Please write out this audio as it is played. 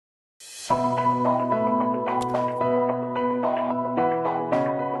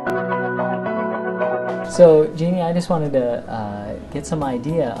So, Jeannie, I just wanted to get some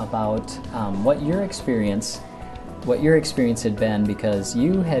idea about what your experience had been, because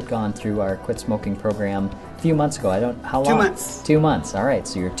you had gone through our quit smoking program a few months ago. How long? 2 months. 2 months. All right.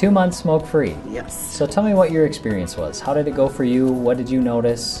 So you're 2 months smoke free. Yes. So tell me what your experience was. How did it go for you? What did you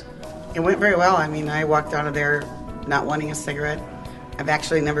notice? It went very well. I mean, I walked out of there not wanting a cigarette. I've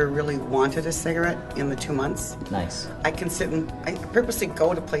actually never really wanted a cigarette in the 2 months. Nice. I purposely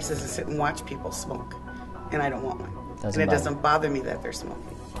go to places and sit and watch people smoke, and I don't want one. Doesn't bother me that they're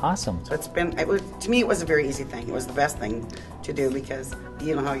smoking. Awesome. So to me, it was a very easy thing. It was the best thing to do, because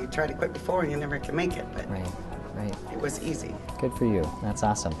you know how you try to quit before and you never can make it, but right. It was easy. Good for you. That's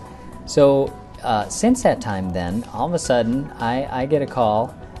awesome. So since that time then, all of a sudden, I get a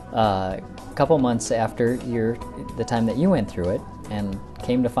call a couple months after the time that you went through it, and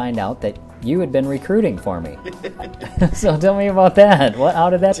came to find out that you had been recruiting for me. So tell me about that. How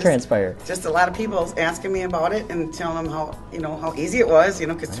did that transpire? Just a lot of people asking me about it and telling them how easy it was,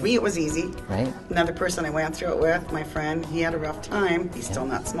 because to me it was easy. Right. Another person I went through it with, my friend, he had a rough time. He's still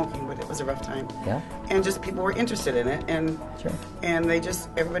not smoking, but it was a rough time. Yeah. And just people were interested in it, and and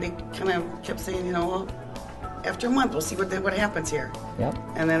everybody kind of kept saying, well, after a month we'll see what happens here. Yep.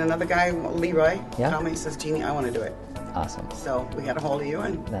 And then another guy, Leroy, called me and says, Jeannie, I want to do it. Awesome. So we got a hold of you,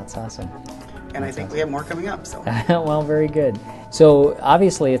 and that's awesome. And I think we have more coming up. So well, very good. So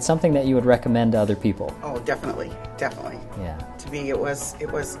obviously, it's something that you would recommend to other people. Oh, definitely. Yeah. To me, it was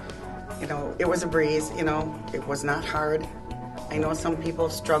it was a breeze. It was not hard. I know some people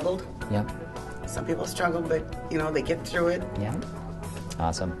struggled. Yep. Some people struggled, but they get through it. Yeah.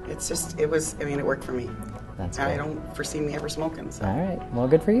 Awesome. It worked for me. That's good. I don't foresee me ever smoking. So. All right. Well,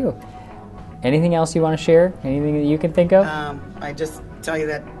 good for you. Anything else you want to share? Anything that you can think of? I just tell you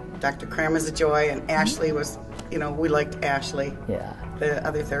that Dr. Cram is a joy, and Ashley was, we liked Ashley, the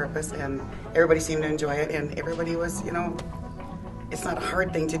other therapist, and everybody seemed to enjoy it, and everybody was, it's not a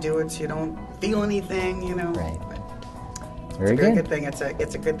hard thing to do. You don't feel anything, Right. But it's a very good thing. It's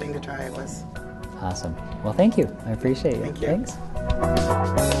a good thing to try. It was. Awesome. Well, thank you. I appreciate it. Thank you.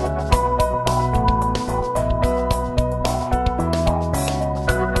 Thanks.